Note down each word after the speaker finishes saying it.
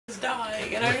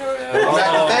dying, and I don't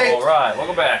Exactly. All right,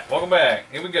 welcome back. Welcome back.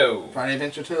 Here we go. Friday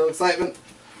Adventure 2 Excitement.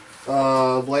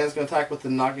 Blaine's going to attack with the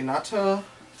Naginata.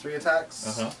 3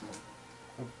 attacks. I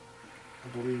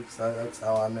believe that's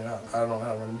how I mean. I don't know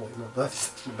how to remember, but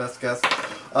that's my best guess.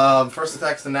 First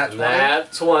attack's the Nat 20.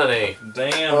 Nat 20.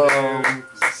 Damn, dude.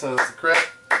 So it's a crit.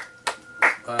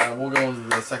 We'll go into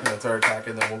the second and third attack,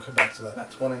 and then we'll come back to that Nat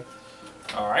 20.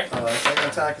 All right. Second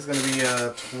attack is going to be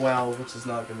a 12, which is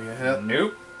not going to be a hit.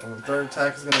 Nope. And the third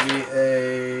attack is going to be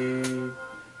a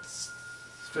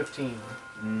 15.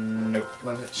 Nope.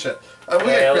 One hit. Shit.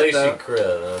 Hey, at least you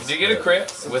crit. Did you get a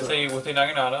crit with the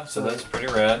Naginata? So that's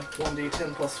pretty rad.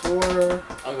 1d10 plus 4.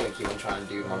 I'm gonna keep on trying to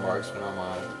do my marksman on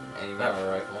my anti-armor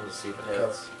rifle to see if it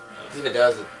hits. If it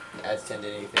does, it adds 10 to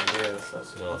anything it is.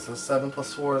 So 7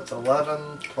 plus 4, it's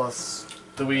 11. Plus,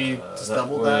 do we just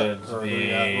double that? Would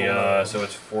be, so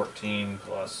it's 14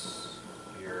 plus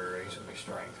your, I guess it would be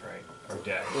strength, right? Or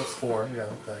dex. That's 4, yeah,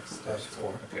 dex. That's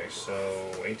 4. Okay, so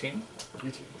 18?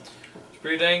 18. It's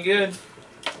pretty dang good.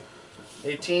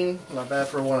 18, not bad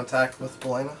for one attack with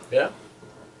Belena. Yeah.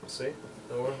 See?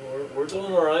 We're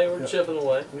doing alright. We're chipping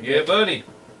away. Yeah, buddy.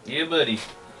 Yeah, buddy.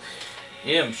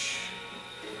 Imsh.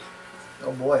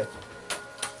 Oh boy.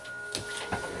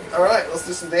 Alright, let's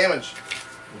do some damage.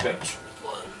 Okay.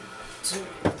 1,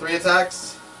 2, 3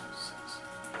 attacks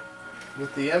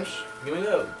with the Imsh. give me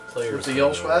that player. With the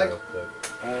yellow swag?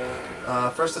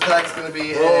 First attack is going to be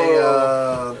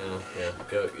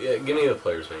give me the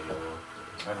player's name.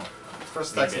 I don't.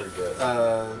 First attack's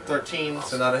 13,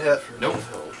 so not a hit. Nope.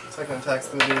 Second attack's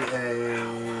going to be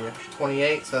a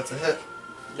 28, so that's a hit.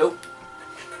 Nope.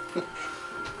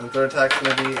 And third attack's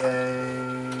going to be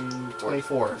a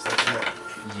 24, so that's a hit.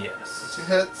 Yes. 2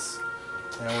 hits.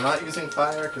 And we're not using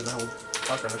fire because that will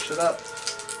fuck our shit up.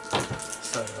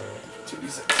 So,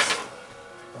 2d6.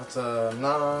 That's a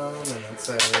 9, and that's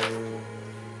a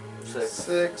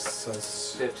 6, so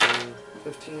it's 15.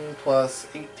 15 plus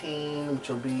 18, which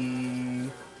will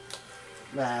be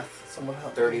math. Someone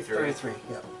help. 33. 33,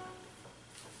 yeah.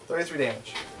 33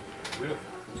 damage. Beautiful.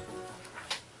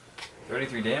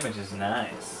 33 damage is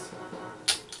nice.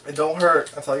 It don't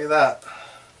hurt, I'll tell you that.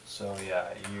 So yeah,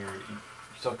 you're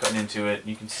still cutting into it.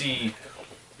 You can see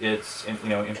it's in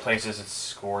places it's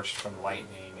scorched from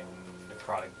lightning and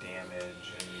necrotic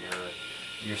damage, and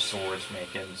your sword's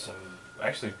making some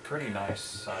actually pretty nice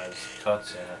sized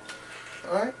cuts in it.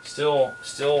 All right. Still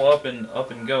up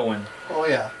and going. Oh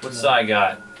yeah. What's Sai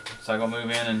got? Sai gonna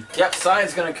move in and. Yep,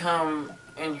 Sai's gonna come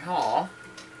in here.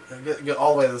 Get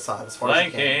all the way to the side as far as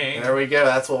you can. Flanking. There we go.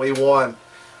 That's what we want.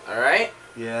 Alright.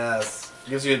 Yes.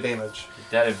 Gives you advantage.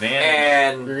 Get that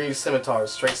advantage. And You're gonna use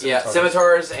scimitars, straight scimitars. yeah,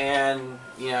 scimitars, and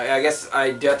I guess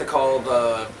I do have to call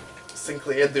the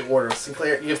Sinclair, the order.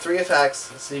 Sinclair, you have 3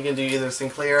 attacks, so you can do either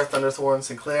Sinclair, Thunderthorn,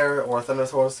 Sinclair, or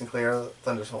Thunderthorn, Sinclair,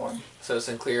 Thunderthorn. so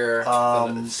Sinclair.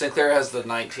 Sinclair has the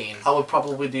 19. I would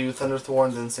probably do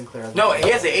Thunderthorn then Sinclair. No,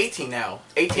 he has the 18 now.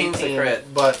 18 is a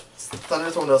crit. But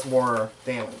Thunderthorn does more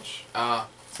damage.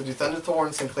 So do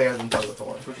Thunderthorn, Sinclair, then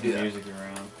Thunderthorn. We can do that. Music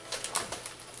around.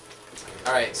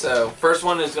 Alright, so first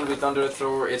one is going to be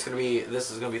Thunderthorn. This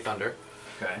is going to be Thunder.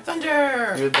 Okay.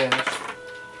 Thunder! You advantage.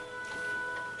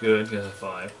 Good. He has a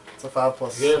 5. It's a 5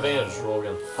 plus. Get advantage, roll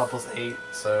again. 5 plus 8,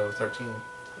 so 13. No,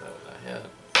 not hit.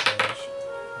 Damage.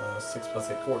 6 plus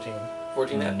 8, 14.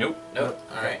 14 hit? Nope. Nope.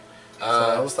 Alright. So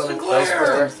that was Sinclair!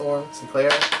 Thunderthorn.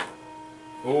 Sinclair.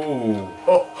 Ooh.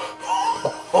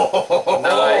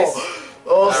 Nice. Oh,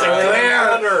 All Sinclair!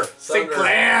 Thunder.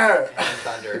 Sinclair! And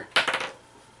Thunder.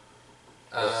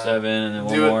 7 and then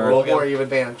one Do it. more. Roll more. You have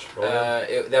advantage.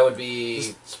 That would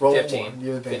be Just roll 15. more. You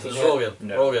have advantage. 15. Roll again.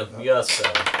 No. Roll again. You got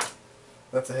 7.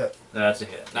 That's a hit. That's a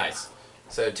hit. nice.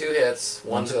 So 2 hits.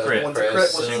 One's a crit. One's a crit.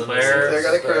 Which Sinclair. Sinclair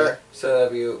got a crit. So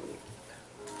that'd be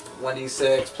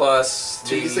 1d6 plus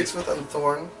 2d6 with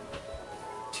Thunderthorn.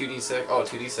 2d6. Oh,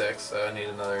 2d6. So I need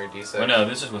another d6. Oh no,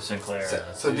 this is with Sinclair.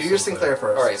 So do your Sinclair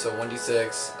first. All right. So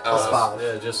 1d6 Plus 5.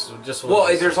 Yeah, just one.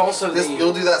 Well, there's also This, the.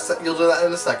 you'll do that. You'll do that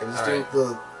in a second. Just Alright. do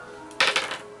the.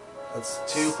 That's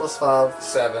 2 plus 5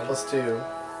 7 plus 2,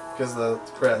 because the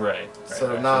crit. Right.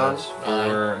 So right. 9. So that's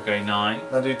 4. Okay, 9.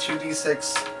 Now do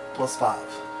 2d6 plus 5,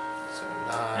 So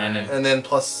 9. And and then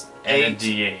plus and 8 a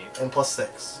D8. and plus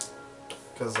 6,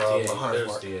 because the D8. 100 There's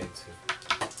mark. D8 too.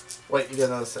 Wait, you get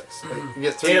another 6. Wait, you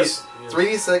get 3. Yes.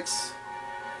 3d6.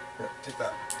 Yeah, take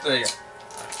that. There you go.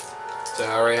 So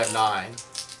I already have 9.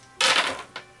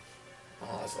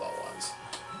 Oh, that's a lot of ones.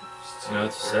 So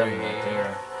that's 7 right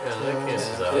there. Yeah, that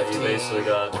cancels out. You 15 basically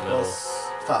got Plus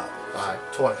 5. 5.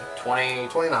 20. 20.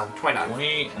 29. 29.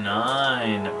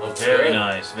 29. Looks Very good.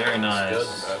 nice. Very nice. good.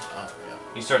 Oh, yeah.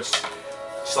 He starts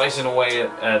slicing away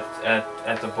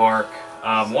at the bark.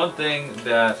 One thing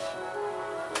that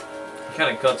he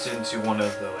kind of cuts into one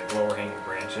of the like lower hanging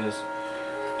branches,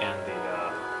 and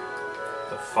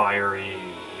the fiery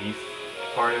leaf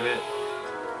part of it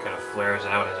kind of flares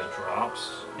out as it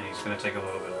drops, and he's going to take a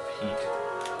little bit of heat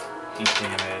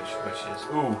damage, which is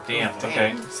damn.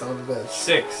 Okay, Son of a bitch.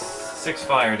 6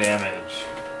 fire damage.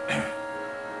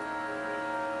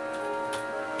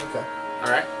 Okay.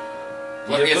 Alright.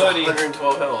 Yeah, Look, it's buddy.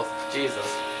 112 health.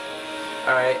 Jesus.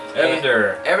 Alright.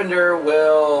 Evander. Evander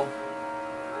will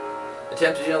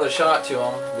attempt to do another shot to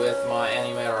him with my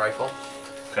antimatter rifle.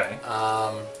 Okay.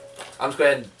 I'm just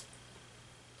going to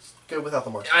Go without the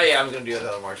marksman. yeah, I'm going to do it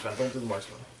without a marksman. Don't do the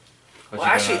marksman. Well,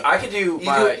 actually, I could do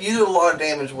You do a lot of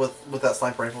damage with that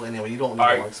sniper rifle anyway. You don't need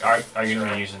the marksman. Are you going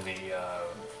to be using the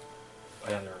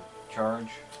another charge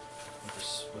with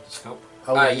the scope?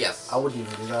 Yes. I wouldn't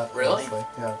even do that. Really? Honestly.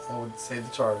 Yeah, I would save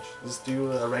the charge. Just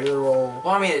do a regular roll.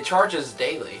 Well, I mean, it charges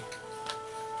daily.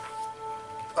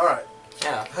 Alright.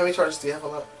 Yeah. How many charges do you have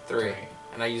on that? 3.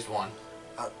 And I used 1.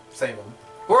 Save them.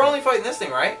 We're only fighting this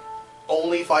thing, right?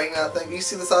 Only fighting that thing? You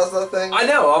see the size of that thing? I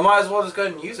know. I might as well just go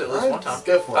ahead and use it at least Alright, one time. just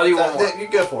go for it. I'll do one more. You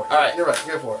go for it. Alright. You're right.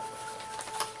 Go for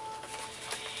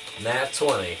it. Nat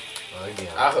 20.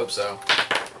 Again. I hope so.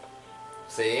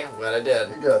 See? I'm glad I did.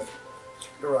 You're good.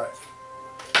 You're right.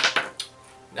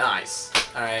 Nice.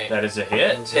 Alright. That is a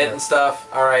hit. Hitting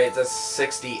stuff. Alright, that's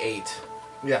 68.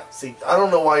 Yeah, see, I don't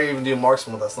know why you even do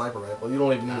marksman with that sniper rifle. You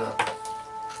don't even need that.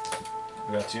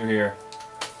 We got 2 here.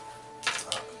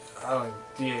 I don't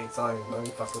even, D8s, I don't even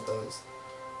fuck with those.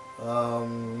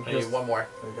 I Here's- need one more.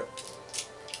 There you go.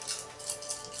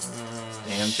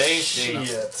 Damn tasty.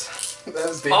 Shit. That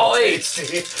was damn All 8. tasty.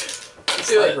 Do it.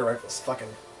 Sniper rifle's fucking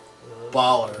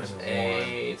baller. There's a 1.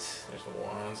 8. There's a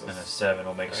 1. So And a 7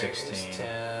 will make 8, 16.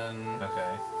 10.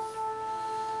 Okay.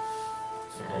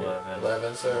 11.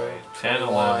 11, so Right. 10,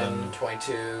 21, 11.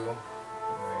 22,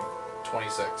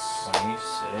 26. 26.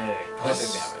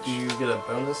 26 damage. Do you get a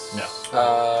bonus?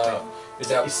 No. Is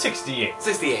that He's 68.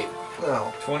 68?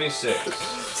 No. 26.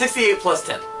 68 plus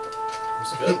 10.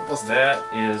 Plus That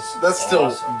is That's still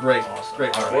awesome. great. Awesome.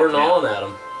 Great. All right, We're now, gnawing at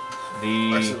him.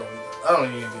 Actually, The I don't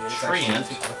even need D8s. Treant.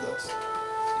 Actually, with this.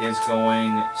 is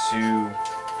going to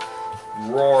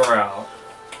roar out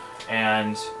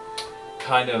and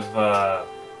kind of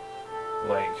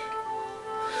like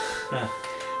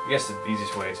I guess the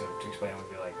easiest way to explain it would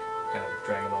be like kind of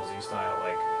Dragon Ball Z style,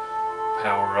 like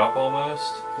power up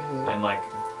almost, and like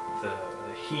the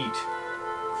heat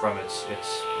from its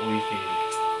leafy,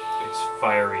 its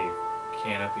fiery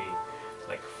canopy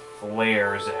like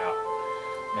flares out,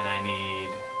 and I need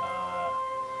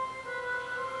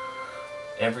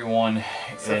everyone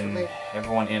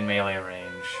in melee range.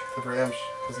 Except for Imsh,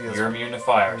 'cause he has You're immune to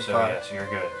fire, so fire. yes, you're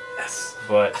good. Yes.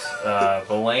 But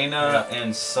Belena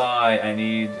and Sai, I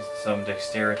need some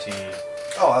dexterity.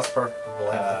 Oh, that's perfect for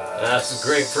Belena. That's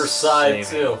great for side,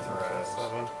 saving too.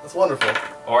 throws. That's wonderful.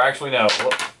 Or actually, no.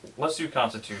 Let's do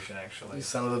Constitution. Actually, You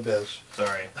son of a bitch.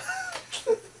 sorry.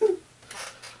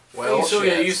 Well,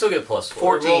 you still get plus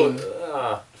 4. 14.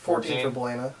 Roll, 14 for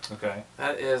Belena. Okay.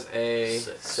 That is a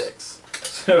 6. 6.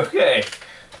 Okay,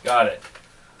 got it.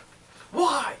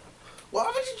 Why? Why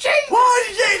would you change? Why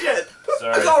did you change it?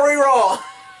 Sorry. It's all reroll.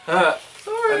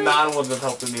 A 9 wouldn't have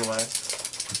helped anyway.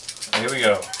 Here we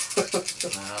go.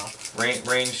 No.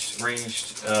 Ranged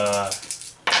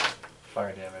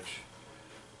fire damage.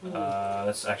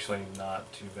 That's actually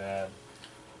not too bad.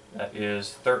 That is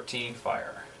 13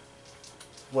 fire.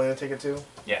 Belena take it too?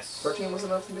 Yes. 13 was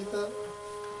enough to beat that?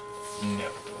 No,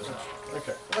 it was not.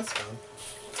 Okay, that's fine.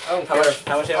 I don't How care. much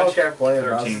I don't damage? care if Belena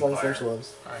dies 13 as long as fire. Imsh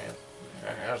lives. Alright.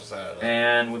 I was just out of that.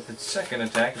 And with its second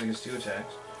attack, I think it's 2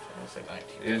 attacks, I'll say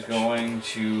 19 it is damage. going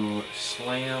to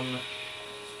slam.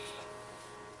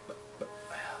 Let's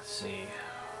see.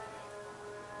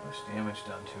 How much damage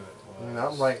done to it was. I mean,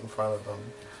 I'm right in front of them.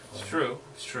 It's true.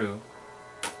 It's true.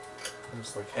 I'm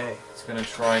just like, hey, It's gonna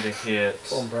try to hit.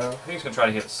 come on, bro. I think it's gonna try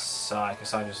to hit Sai, because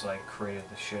Sai just like created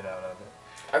the shit out of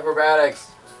it. Acrobatics.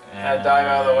 Had dive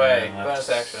out of the way. And Bonus let's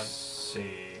action.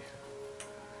 See.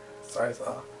 Sorry,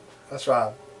 Saw. That's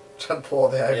right. Try to pull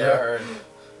the Yeah, I aggro. heard.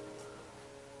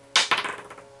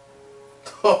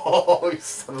 Oh, you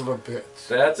son of a bitch.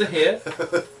 That's a hit,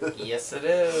 Yes, it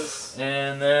is.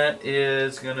 and that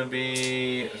is gonna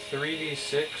be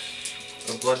 3d6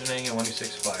 of bludgeoning and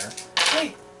 1d6 fire.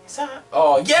 Hey,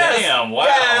 oh, yes! Damn! Wow.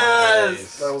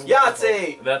 Yes! That was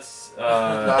Yahtzee! That's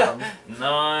Damn.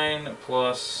 9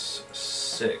 plus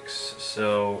 6,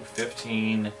 so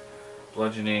 15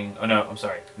 bludgeoning. Oh no, I'm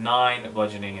sorry, 9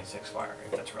 bludgeoning and 6 fire.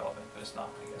 If that's relevant, but it's not,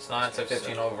 I guess. It's not, so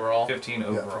 15 overall. 15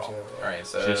 overall. Yeah, 15 overall. Alright,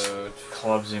 so Just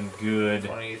clubs him good.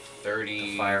 20,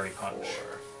 30, Fiery punch.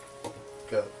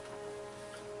 Good.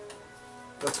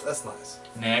 That's nice.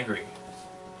 Nagri.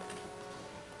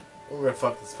 We're gonna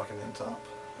fuck this fucking end top.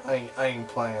 I ain't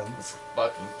playing.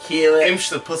 Fucking kill it. Imsh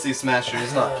the pussy smasher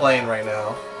is not playing right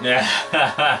now.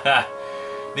 Yeah.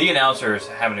 The announcer's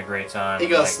having a great time. He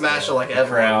gonna smash it like the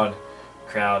everyone.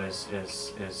 crowd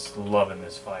is loving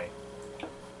this fight.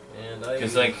 And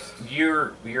Because like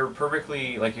you're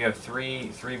perfectly like you have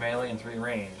three melee and 3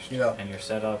 ranged. Yeah. And you're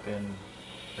set up in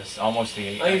this almost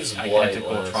the I used Blight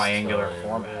identical last triangular time.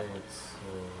 format.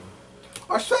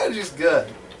 Our strategy's good.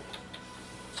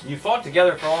 You fought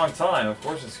together for a long time. Of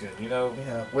course it's good. You know.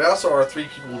 Yeah. We also are 3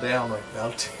 people down right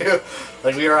now too.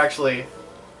 Like we are actually.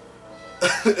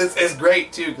 it's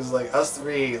great too because like us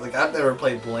 3, like I've never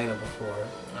played Belena before.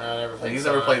 I never Like, played he's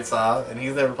never played Saw and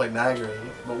he's never played Nagri,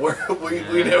 but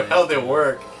we know how they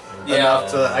work Yeah. enough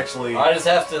to actually I just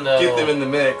have to know. get them in the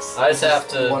mix. I just have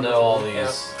It's to wonderful. know all these. Yeah.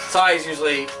 Sai's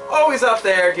usually always up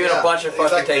there giving a bunch of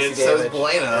fucking exactly. tasty So is damage.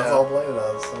 Belena. That's Yeah. all Belena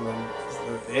does. I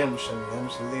mean, Imsh and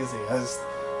Imsh is easy.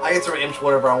 I get to Imsh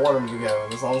wherever I want him to go,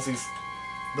 and as long as he's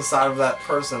beside of that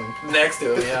person Next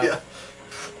to him, yeah.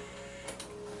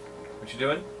 What you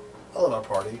doing? I love our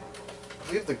party.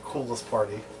 We have the coolest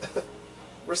party.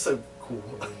 We're so cool.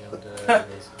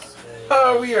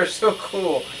 Oh, we are so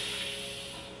cool.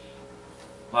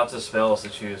 Lots of spells to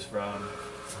choose from.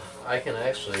 I can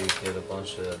actually get a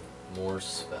bunch of more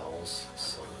spells.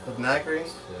 With Nagri?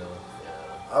 Yeah.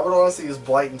 I would honestly use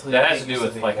Blight until you That can't has to do use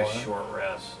with it like a anymore. short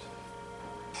rest.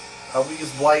 I would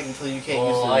use Blight until you can't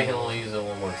use it. Well, I can anymore. only use it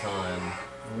one more time.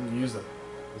 Use it.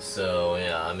 So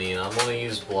yeah, I mean, I'm gonna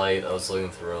use Blight. I was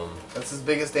looking through them. That's his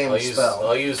biggest I'll damage use spell.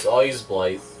 I'll use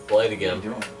Blight. Blight What are you again.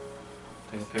 doing?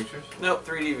 Taking pictures? Nope,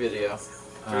 3D video.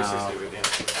 360 video.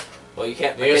 Well, you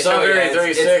can't. It's not very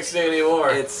 360 anymore.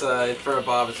 It's in front of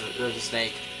Bob. There's a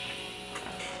snake.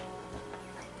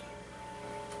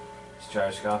 It's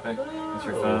gyroscopic. It's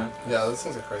your phone. Yeah, those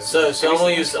things are crazy. So I'm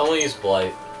gonna use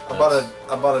Blight. I bought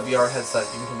a VR headset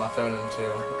you can put my phone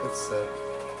into. It's sick.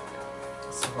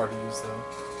 It's so hard to use though.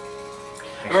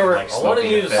 Remember, Like I wanna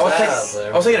smoking use effects.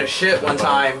 that. I was taking a shit one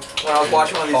time when I was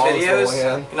watching one of Balls these videos, going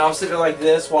in. and I was sitting like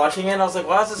this watching it, and I was like,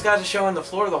 why is this guy just showing the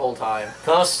floor the whole time?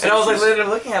 And I was like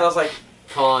literally looking at it, I was like,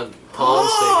 Con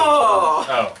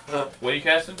oh! Oh. What are you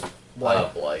casting?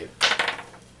 Blight. Blight.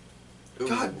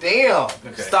 God damn!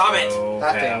 Okay. Stop it! so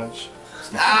That half. damage.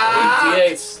 Ah!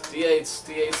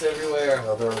 D8s everywhere.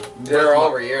 Oh, They're all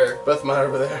over here. both mine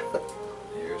over there.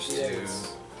 Here's Yes.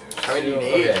 2. How many do you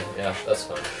need? Okay, yeah, that's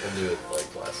fine. We'll do it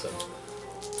like last time.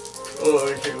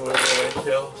 Oh, I can't wait to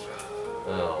kill.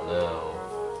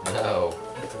 Oh no.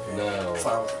 No.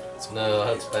 Silent. No,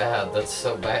 that's bad. That's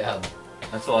so bad.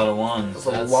 That's a lot of ones. That's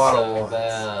a That's lot so of ones.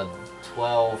 bad.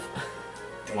 12.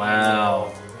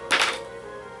 Wow.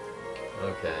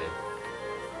 Okay.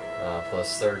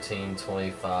 Plus 13,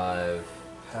 25.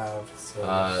 Have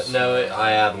so No,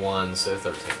 I add 1, so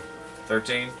 13.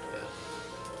 13?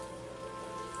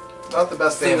 not the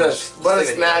best Stay damage, the- but stay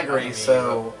it's the- Nagri,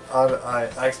 so I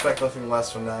expect nothing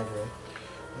less from Nagri.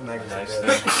 Nagri's Nice. good.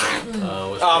 Which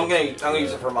Oh, I'm one? gonna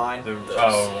use it for mine.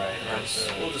 Oh, right.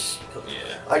 We'll just. Yeah.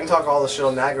 I can talk all the shit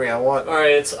on Nagri I want.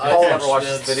 Alright, it's Paul never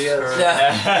watches Eisenschmidt's videos. turn. Yeah.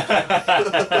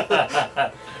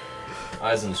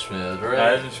 Eisenschmidt,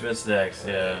 right? Eisenschmidt's next,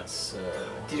 yeah. So,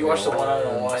 Did you watch the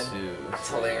one-on-one? 1, 2, It's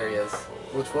hilarious.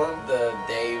 Which one? The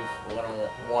Dave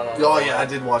one on Oh yeah, I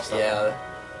did watch that. Yeah.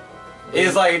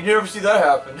 He's like, you never see that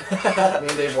happen. Me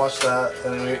and Dave watched that,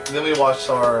 and then we watched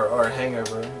our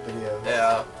Hangover video.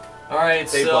 Yeah. Alright,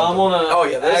 They so bumped I'm gonna. Oh,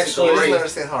 yeah, this is He actually. doesn't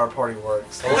understand how our party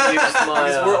works. I'll use my.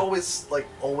 Because we're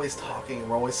always talking, and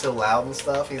we're always so loud and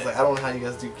stuff. He's like, I don't know how you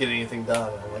guys get anything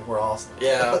done. And I'm like, we're awesome.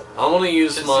 Yeah. I'm gonna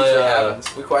use This my usually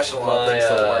happens. We question a lot of things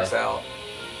till it my, works out.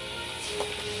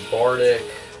 Bardic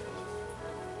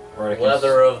Right,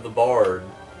 Leather of the Bard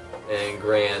and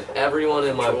grant everyone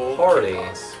in my Controlled party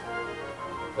chaos.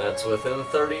 that's within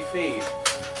 30 feet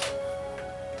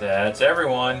That's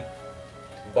everyone.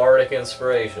 Bardic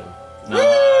Inspiration.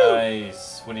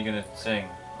 Nice. What are you gonna sing?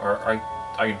 Or are you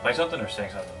gonna play something or sing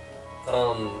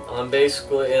something? I'm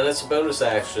basically, and it's a bonus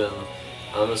action,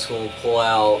 I'm just going to pull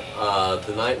out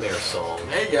the Nightmare song.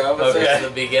 There you go. Okay. It's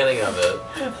the beginning of it.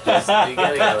 It's the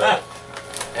beginning of it.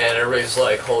 And everybody's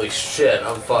like, holy shit,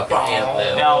 I'm fucking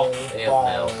amped now. Amped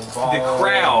now. The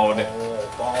crowd,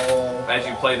 as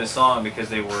you play the song, because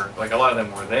they were like a lot of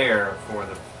them were there for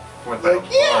the fourth battle of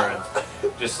the Bards,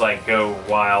 just like go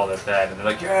wild at that, and they're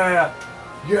like, yeah,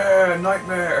 yeah,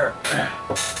 nightmare.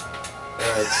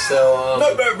 Alright, so,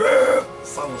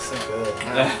 song was so good.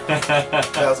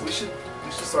 Guys, we should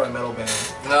start a metal band.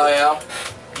 Oh yeah.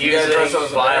 guys are so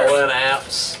Using violin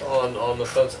apps on the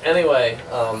phones. Anyway,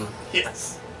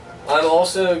 Yes. I'm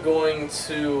also going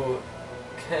to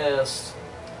cast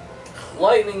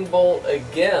lightning bolt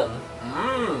again.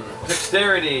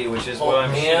 Dexterity, which is what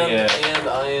I'm shooting and at. and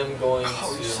I am going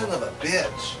Oh, you to. son of a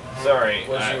bitch. Sorry,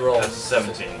 What'd you roll? That's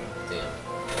 17. Damn.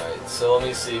 Alright, so let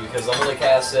me see, because I'm going to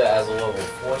cast it as a level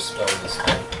 4 spell this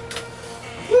time.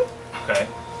 Okay.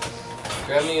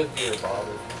 Grab me a beer, Bob.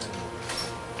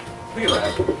 Look at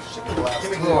that.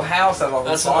 Give me a little house out of all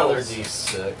That's the another bottles.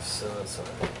 D6, so that's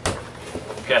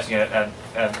Casting it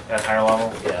at higher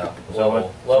level. yeah. So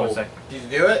Level. what's that? Did you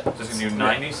do it? Just gonna do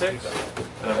 96? Instead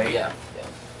of 8? Yeah.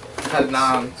 I had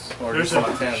 9 or There's just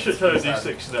a 10. shit ton of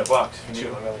D6 in that box. If you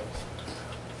need one.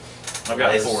 I've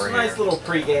got Nice. 4 here. Nice little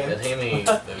pregame. And hand me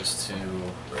those two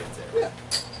right there.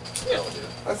 Yeah, I'll do it.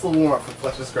 That's a little warm up for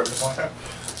Fletcher's Scrubber. It's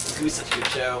gonna be such a good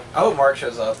show. I hope Mark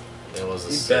shows up. It was a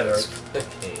You 6.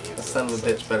 The son of a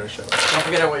bitch better show. Don't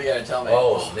forget what you gotta tell me.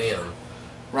 Oh, man.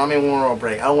 Rami one roll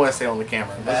break. I don't want to say it on the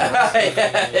camera.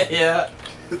 Yeah.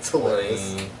 It's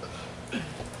hilarious. 20,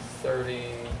 30,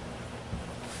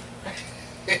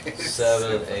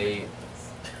 7, 8.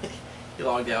 He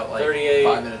logged out like 38,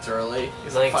 5 minutes early.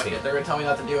 He's like, fuck 19. it, they're gonna tell me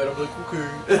not to do it. I'm like,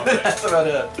 okay. Okay. That's about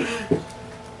it.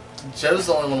 Joe's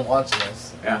the only one watching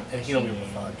this. Yeah. And he don't give a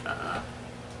fuck.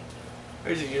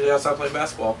 He's usually outside playing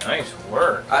basketball. Nice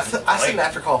work. I seen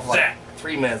after call for like that.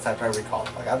 3 minutes after every call.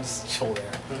 Like, I'm just chill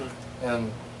there.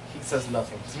 And he says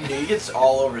nothing. Yeah, he gets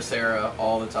all over Sarah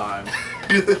all the time.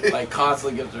 Like,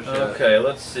 constantly gives her shit. Okay,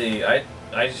 let's see. I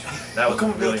just that was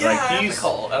really like he's.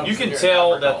 You can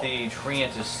tell that the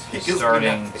treant is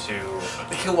starting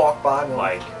to He'll walk by me.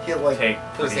 like He'll like take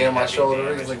put his pretty hand on my heavy shoulder.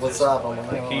 damage He's like, at "What's this up?" I'm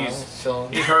point. like, Like, "Oh, he's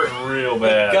chilling." hurting real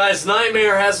bad. Guys,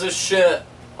 Nightmare has his shit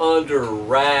under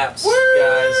wraps,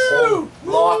 Woo!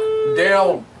 Lock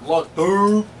down. Lock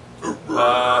down.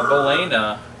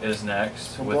 Belena is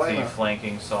next with the Belena.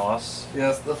 flanking sauce.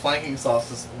 Yes, the flanking sauce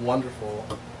is wonderful.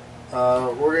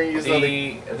 We're gonna use another.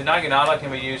 The Naginata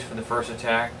can be used for the first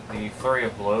attack. The flurry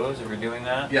of blows, if you're doing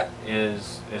that, Yeah.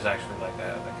 is actually like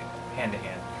that, like hand to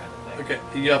hand kind of thing.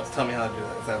 Okay, you have to tell me how to do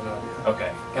that because I have no idea.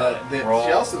 Okay. Got it. Roll.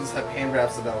 She also does have hand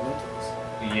grabs of elementals.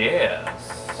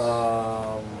 Yes.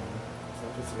 So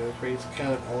it creates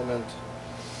kind of element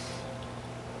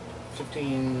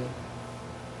 15.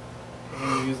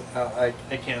 I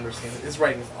can't understand it. His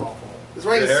writing is awful. His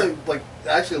writing is so, like,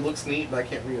 actually it looks neat, but I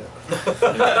can't read it.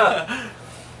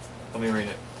 Let me read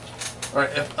it.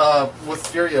 Alright, if with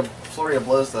flurry of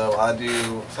blows though, I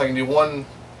can do one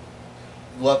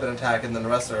weapon attack and then the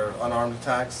rest are unarmed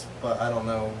attacks, but I don't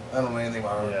know anything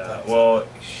about armed attacks. Well,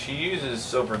 she uses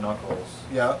silver knuckles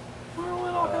Yeah.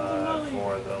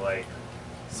 for the like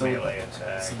So- melee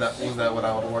attack. So was that what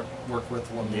I would work with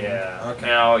one? Yeah. Okay.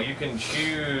 Now you can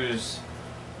choose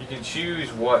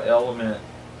what element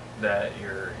that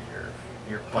your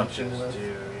punches Punching with?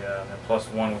 do. Yeah, and then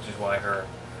 +1, which is why her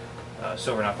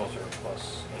silver knuckles are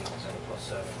 +8 instead of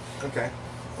 +7. Okay.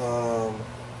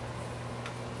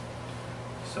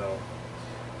 So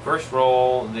first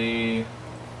roll the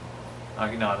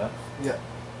Naginata. Yeah.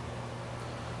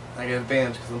 I get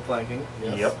advantage because I'm flanking.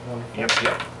 Yes. Yep. Wonderful.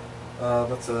 Yep.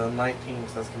 That's a 19,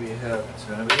 so that's gonna be a hit. That's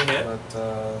gonna be a hit. But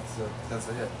that's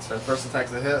a hit. So first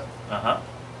attack's a hit.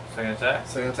 Second attack.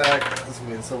 Second attack, that's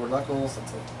gonna be the silver knuckles.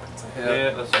 That's a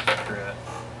hit. Yeah, let's not factor it.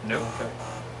 Nope. Okay.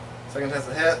 Second attack's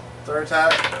a hit. Third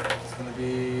attack, it's gonna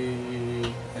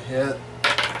be a hit.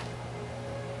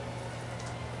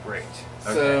 Great.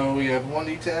 Okay. So we have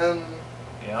 1d10,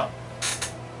 Yeah.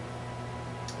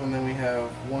 and then we have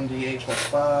 1d8 plus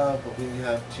 5, but we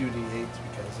have 2d8s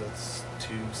because it's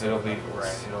 2 It'll silver be knuckles.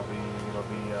 right. It'll be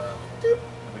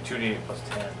 2d8 plus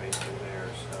 10 basically there.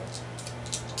 So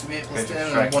 2d8 plus Okay, 10 and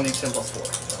strike. 1d10 plus 4.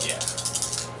 So. yeah.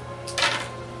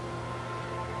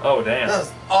 Oh damn. That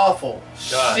was awful.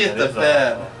 God, Shit that the is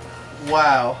bed.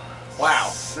 Wow. Wow.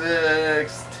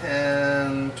 6,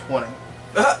 10, 20.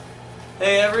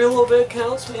 Hey, every little bit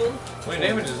counts, man. 20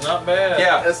 damage is not bad.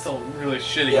 Yeah. That's still really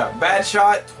shitty. Yeah. Bad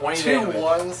shot. 20 Two damage.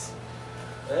 ones.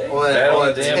 Hey, On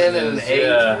a 10 and an 8.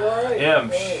 Yeah. you alright?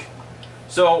 Imsh.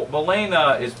 So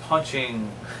Belena is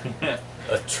punching,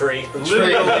 A tree.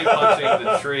 literally punching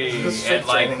the tree Just and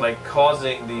training. like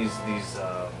causing these sort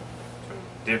of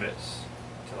divots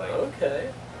to like. Okay.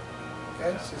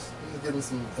 Okay, she's getting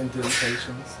some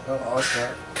indentations. I like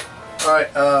that.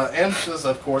 Alright, Imsh is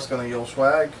of course going to yell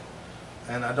swag.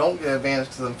 And I don't get advantage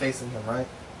because I'm facing him, right?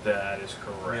 That is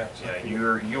correct. Yeah.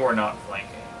 Yeah, you are not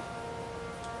flanking.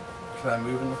 Can I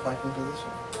move in the flanking position?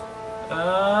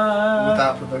 Without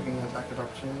Without provoking an attack of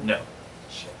opportunity? No.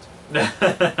 No,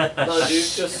 dude,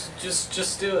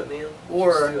 just do it, man.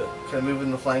 Or Just do it. can I move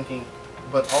into flanking,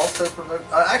 but also provoke?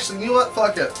 Actually, you know what?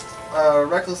 Fuck it.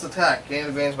 Reckless attack. Gain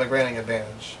advantage by granting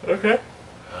advantage. Okay.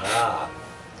 Ah.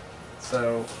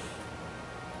 So,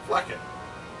 fuck it.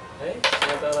 Hey, it's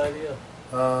not a bad idea.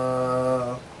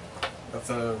 That's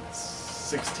a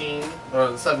 16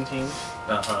 or 17.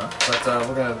 Uh-huh. But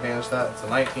we're gonna advantage that. It's a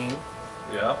 19.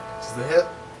 Yeah. This is the hit.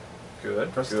 Good.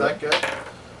 First good. attack, good.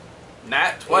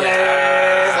 Nat 20! Second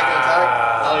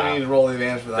attack. I don't even need to roll the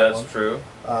advantage for that That's one. true.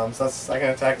 So that's the second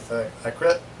attack. It's a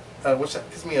crit, which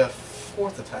gives me a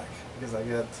fourth attack because I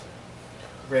get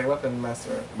great weapon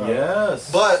master.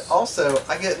 Yes. But also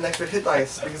I get an extra hit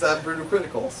dice because I have brutal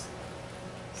criticals.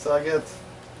 So I get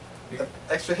an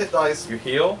extra hit dice. You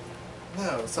heal?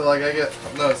 No, so like I get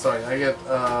I get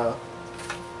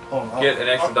Get an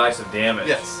extra dice of damage.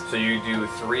 Yes. So you do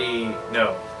 3.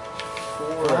 No.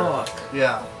 4. Fuck.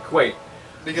 Yeah. Wait.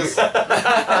 Because You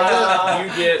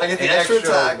get I get the an extra extra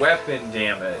attack. weapon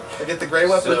damage. I get the great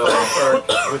weapon So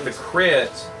for with the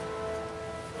crit,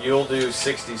 you'll do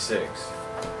 66. With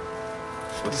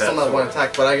it's that still not one sword.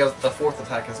 attack, but I get the fourth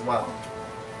attack as well.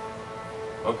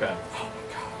 Okay.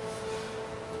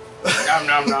 Nom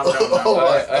nom nom nom nom.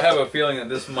 Oh, I have a feeling that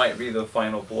this might be the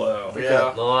final blow.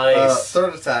 Yeah. Nice.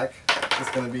 Third attack is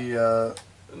going to be no!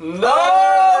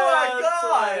 Oh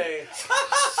my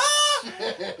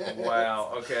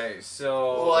Wow. Okay.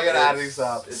 So. well, I gotta add it's- these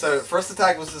up. it's- So first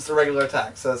attack was just a regular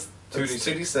attack, so it's 2d6.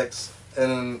 2d6,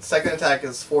 and then second attack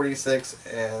is 46,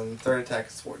 and third attack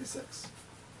is 46.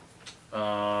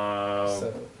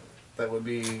 So that would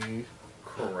be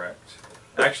correct.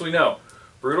 Actually, no.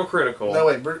 Brutal critical. no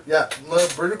wait,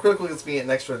 brutal critical gets me an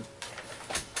extra.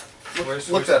 Where's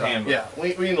Look the that up. handbook? Yeah, we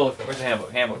need to look at Where's the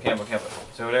handbook? Handbook.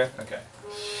 Is it over there? Okay.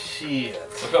 Shit.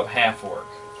 Look up half work.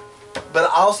 But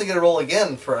I also get a roll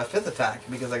again for a fifth attack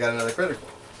because I got another critical.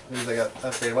 Because I got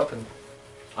a great weapon.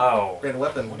 Oh. Great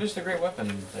weapon. What does the great weapon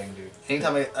thing do?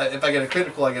 Anytime if I get a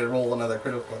critical, I get to roll another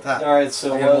critical attack. Alright,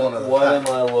 so I gotta roll another what attack.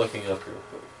 am I looking up here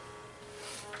for?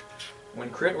 When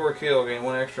crit or kill, gain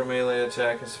 1 extra melee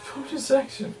attack as a bonus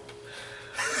action.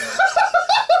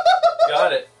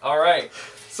 Got it. All right.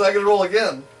 So I get to roll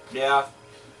again. Yeah.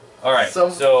 All right. So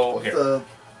here.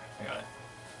 Hang on.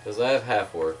 Because I have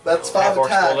half work. That's Oh, 5 Half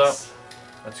orc's pulled attacks.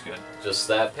 That's good. Just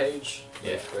that page?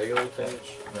 Yeah. Just regular page?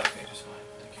 That page is fine.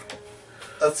 Thank you.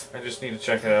 That's I just need to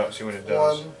check it out, see what it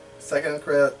does. 1, second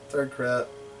crit, third crit.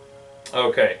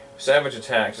 Okay. Savage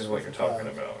attacks is what you're talking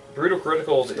about. Brutal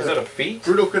criticals. Is that a feat?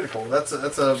 Brutal critical. That's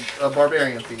a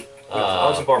barbarian feat. Oh,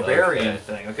 it's a barbarian okay.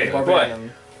 thing. Okay,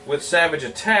 Barbarian. but with savage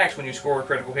attacks, when you score a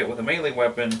critical hit with a melee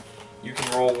weapon, you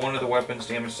can roll one of the weapon's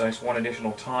damage dice 1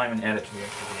 additional time and add it to the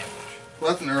extra damage. Well,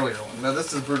 that's an earlier one. No,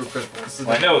 this is brutal critical. This is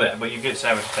Well, I know that, but you get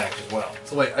savage attacks as well.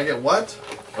 So wait, I get what?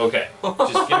 Okay,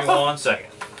 just give me 1 second.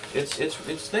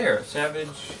 It's there. Savage.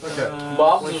 Okay.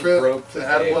 Bob One just crit, broke to the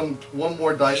add game. one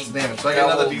more dice to damage. So I get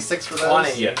another d6 for those.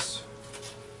 20. Yes.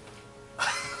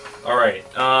 All right.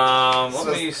 So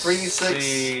Let me 3d6.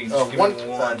 see. Oh, Just give one, me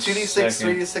 1 2d6,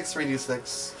 second. 3d6,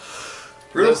 3d6.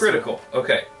 Brutal Those- critical.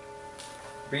 Okay.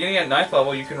 Beginning at 9th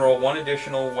level, you can roll 1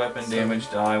 additional weapon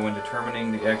damage die when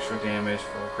determining the extra damage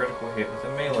for a critical hit with a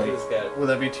melee. He's got it. Would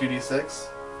that be 2d6?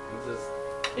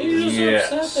 He's just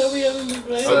Yes. upset that we haven't been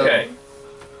playing. Okay.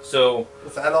 So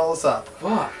Let's add all this up.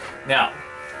 fuck. Now,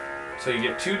 so you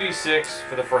get 2d6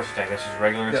 for the first attack. That's just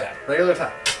regular Yeah, attack. regular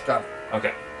attack. Got it.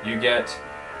 Okay. You get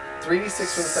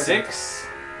 3d6 for the second.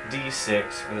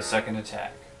 6d6 for the second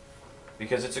attack.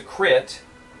 Because it's a crit,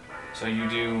 so you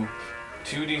do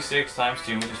 2d6 times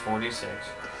 2, which is 4d6.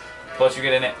 Plus you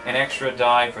get an extra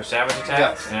die for savage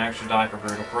attacks Yes. and an extra die for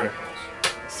brutal criticals.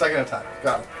 Second attack.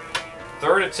 Got it.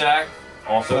 Third attack,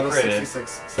 also Another critted.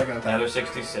 66. Second attack. Another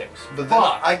 66. But then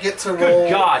Fuck! I get to roll. Good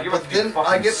God, you're but about to do then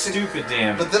fucking I get to, stupid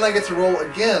damage. But then I get to roll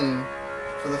again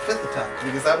for the fifth attack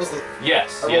because that was the.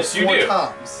 Yes, I rolled yes you 4 do.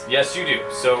 times. Yes you do.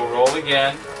 So roll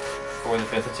again for the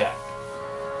 5th attack.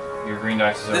 Your green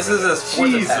dice is over This is there. his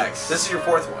fourth Jesus. attack. This is your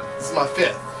fourth one. This is my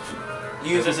fifth.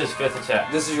 This is his 5th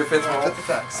attack. This is your fifth roll. Fifth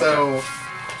attack. So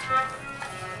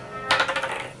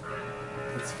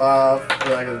it's 5.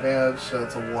 But I get advantage. So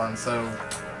it's a 1. So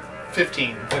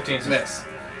 15. 15 Miss.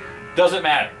 Doesn't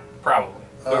matter, probably.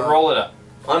 But roll it up.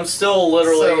 I'm still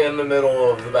literally So- in the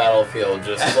middle of the battlefield,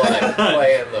 just like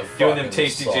playing the Doing them fucking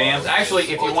tasty song. jams. Actually,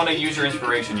 if you want to use your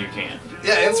inspiration, you can.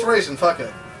 Yeah, inspiration. Fuck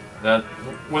it. That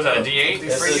was that a D8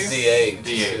 It's for a you? D8.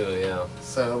 D8. Too, yeah.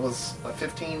 So it was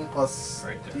 15 plus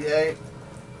Right there. D8.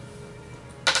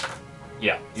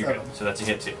 Yeah, you're good. 7. So that's a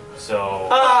hit too. So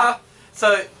Ah!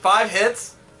 So 5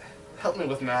 hits. Help me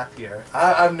with math here.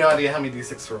 I have no idea how many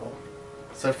d6 to roll.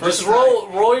 So first Just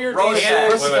roll your Roll d6. your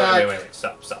Wait, attack. wait.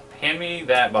 Stop. Hand me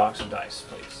that box of dice,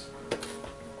 please.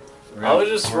 I would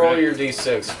just roll your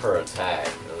d6 per attack.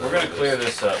 We're gonna clear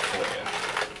this up for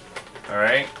you. All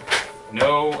right.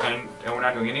 No, and we're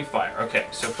not doing any fire. Okay.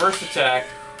 So first attack,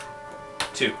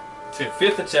 2.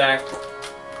 Fifth attack,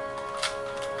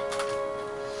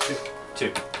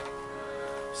 2.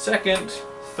 Second,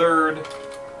 third,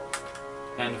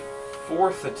 and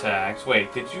fourth attacks.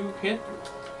 Wait, did you hit?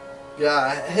 Yeah,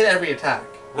 I hit every attack.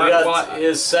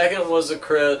 His second was a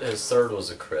crit, his third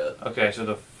was a crit. Okay, so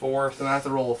the fourth. Then I have to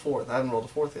roll a fourth. I haven't rolled a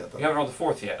fourth yet, though. You haven't rolled the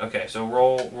fourth yet. Okay, so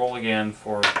roll again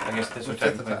for. I guess this would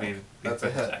Fifth technically be That's the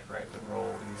a fifth hit. attack, right? But roll.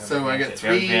 You have So I get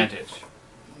advantage. You have 3.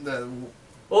 advantage.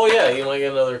 Well, yeah, you might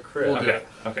get another crit. We'll do Okay. it.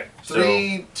 Okay. So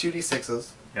 3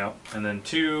 2d6s. yeah, and then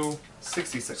 2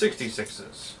 66.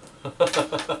 66s.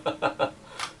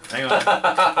 Hang on.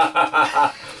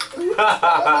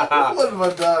 What have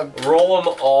I done? Roll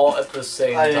them all at the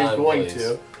same I time, am going please.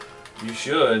 to. You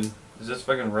should. Is this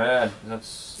fucking rad?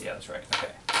 That's right.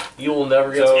 Okay. You will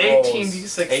never get So to roll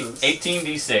 18d6s.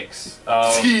 18d6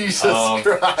 of, Jesus of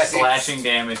Christ. slashing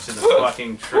damage to the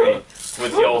fucking tree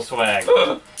with the old swag.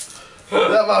 That,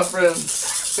 my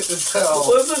friends, is hell.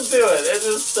 Listen to it. It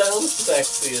just sounds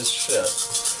sexy as shit.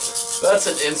 That's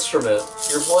an instrument.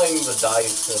 You're playing the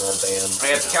dice in our band. I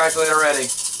got the calculator ready.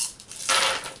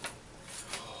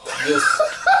 Just,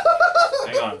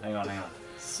 Hang on.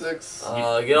 6.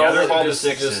 get Gather all all the the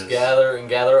sixes. Just gather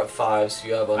up 5s.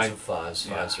 You got a bunch of 5s.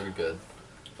 yeah. 5s are good.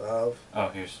 5. Oh,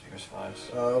 here's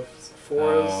 5s.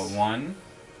 4s.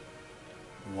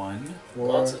 1. 4.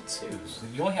 Lots of 2s.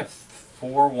 You only have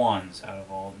 4 1s out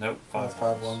of all. Nope, 5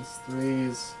 5 1s.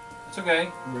 3s. It's okay.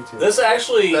 3 2s. This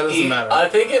actually, That doesn't matter. I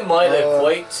think it might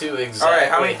equate to exactly Alright,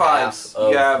 how many fives? half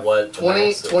of You have what the 20,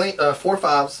 max is. 20, 4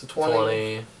 5s, so 20.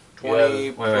 20, 20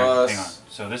 Wait, plus. hang on.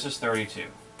 So this is 32.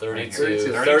 32,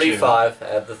 32. 35,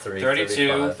 add the 3, 32,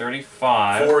 35.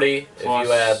 35. 40, plus, if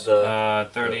you add the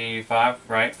 35,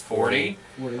 right? 40.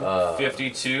 40.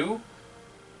 52.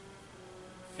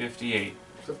 58.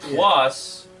 58.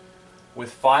 Plus,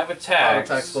 with 5 attacks.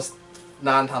 5 attacks plus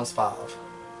 9 times 5.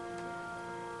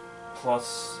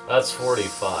 Plus. that's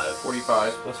 45.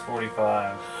 45. Plus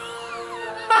 45.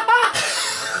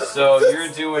 So you're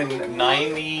doing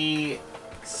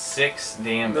 96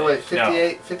 damage. No, wait,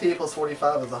 58, 58 plus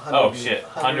 45 is 100. Oh, shit.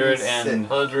 103.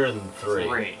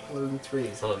 103. 103.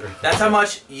 100. That's how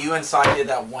much you and Cy did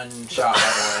that one shot, by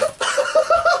the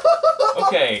way.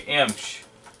 Okay, Imsh.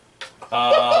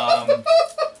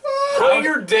 Put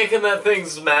your dick in that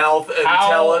thing's mouth and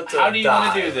tell it to How do you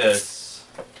want to do this?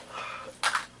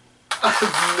 I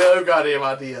have no goddamn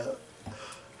idea.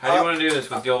 How do you want to do this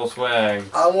with the old swag?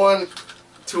 I want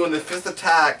to, in the 5th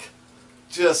attack,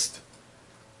 just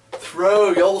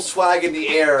throw Yol Swag in the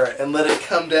air and let it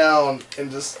come down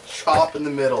and just chop in the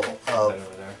middle of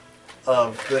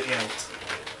the ant.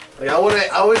 Like I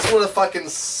always want to fucking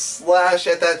slash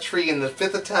at that tree in the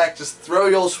 5th attack. Just throw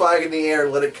Yol Swag in the air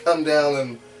and let it come down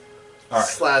and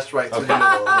slash right through the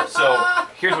middle of it. So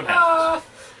here's what happens.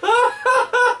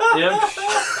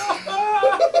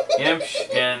 Imsh,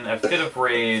 in a fit of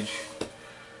rage,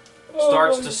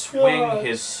 starts to swing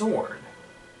his sword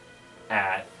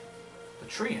at the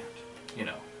tree ant. You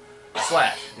know,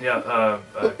 slash. Yeah,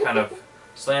 kind of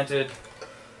slanted,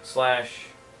 slash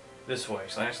this way,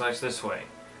 slash this way.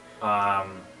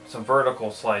 Some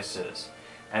vertical slices,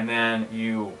 and then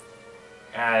you,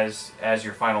 as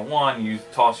your final one, you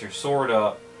toss your sword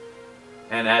up,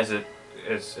 and as it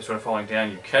is sort of falling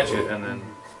down, you catch it and then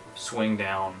swing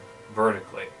down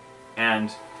vertically. And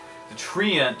the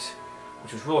treant,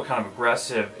 which was really kind of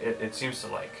aggressive, it seems to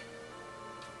like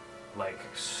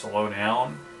slow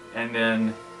down, and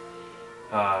then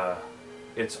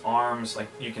its arms, like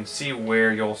you can see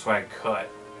where Yol Swag cut.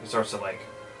 It starts to like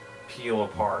peel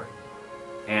apart,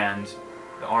 and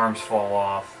the arms fall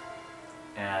off,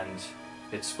 and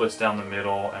it splits down the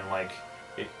middle, and like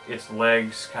its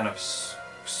legs kind of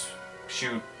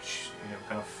shoot,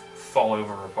 kind of fall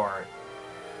over apart,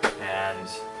 and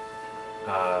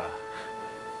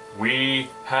we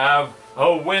have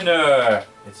a winner.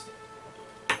 It's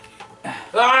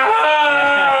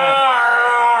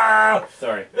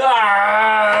sorry.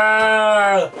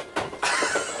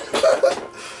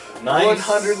 Nice.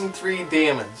 103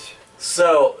 damage.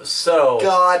 So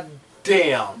God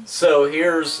damn. So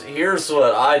here's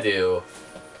what I do.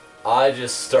 I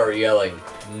just start yelling,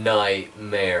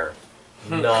 nightmare,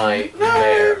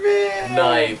 nightmare,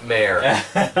 nightmare,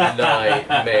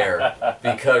 nightmare,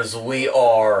 because we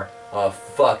are a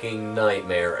fucking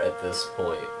nightmare at this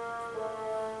point.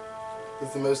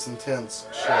 It's the most intense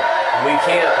shit. We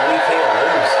can't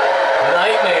lose.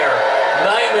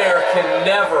 Nightmare can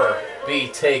never be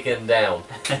taken down.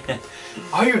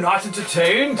 Are you not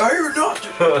entertained? Are you not?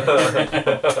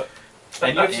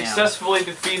 And you've successfully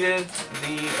defeated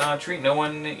the treat. No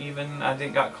one even, I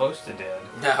think, got close to dead.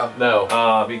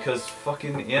 No. Because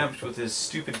fucking Imsh with his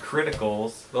stupid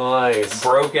criticals. Nice.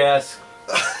 Broke ass.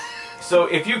 So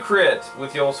if you crit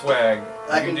with your swag,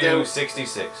 I you can do do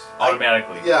 66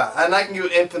 automatically. Yeah, and I can do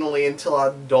infinitely until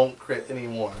I don't crit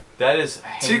anymore. That is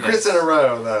 2 crits in a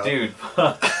row, though. Dude,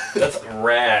 that's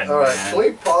rad. Alright, man. can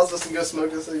we pause this and go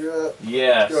smoke a cigarette?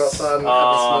 Yes. Go outside and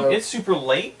have a smoke. It's super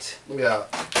late. Yeah.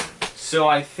 So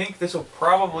I think this will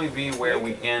probably be where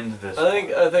we end this.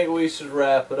 I think we should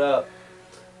wrap it up.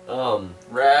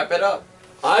 Wrap it up.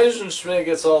 Eisenschmidt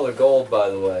gets all the gold, by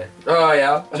the way. Oh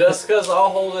yeah. Just because I'll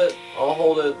hold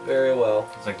it very well.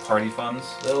 It's like party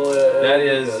funds. That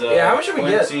is yeah. How much should we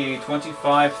get?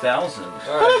 25,000. All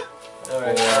right.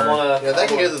 I wanna. Yeah, that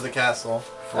can go to the castle.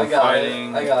 For I got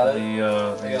fighting it. I got it.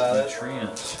 the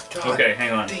treants. Okay,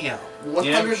 hang on. Damn.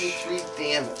 103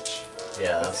 damage.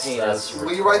 Yeah, that's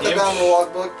Will you write that down in the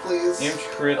logbook, please? Imsh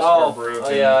crits are broken. Oh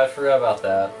yeah, I forgot about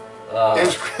that.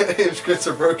 Imsh crits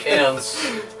are broken.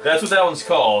 That's what that one's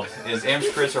called, is Imsh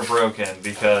crits are broken,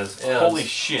 because holy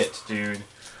shit, dude.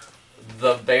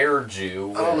 The Bear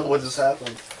Jew. I don't know what just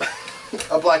happened.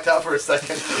 I blacked out for a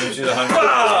second. Gives you the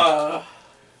 100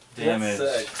 damage.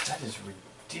 That's That is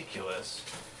ridiculous.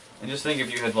 And just think if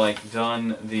you had like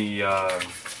done the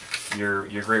your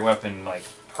great weapon like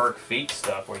perk feat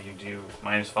stuff where you do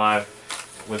 -5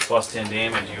 with +10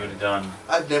 damage, you would have done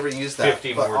I've never used that,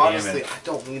 50 but more honestly, damage. I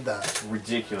don't need that.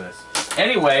 Ridiculous.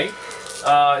 Anyway,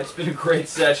 it's been a great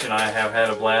session. I have had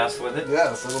a blast with it.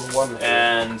 Yes, it was wonderful.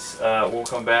 And we'll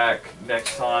come back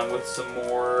next time with some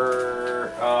more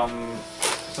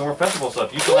festival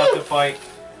stuff. You still have to fight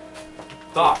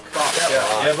Thok.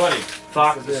 Yeah, buddy.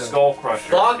 Thok the Skull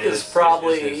Crusher. Thok is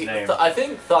probably. his name. I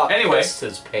think Thok Anyway. pissed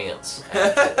his pants.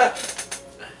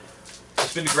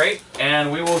 It's been great,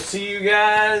 and we will see you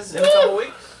guys in a couple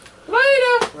weeks. Later.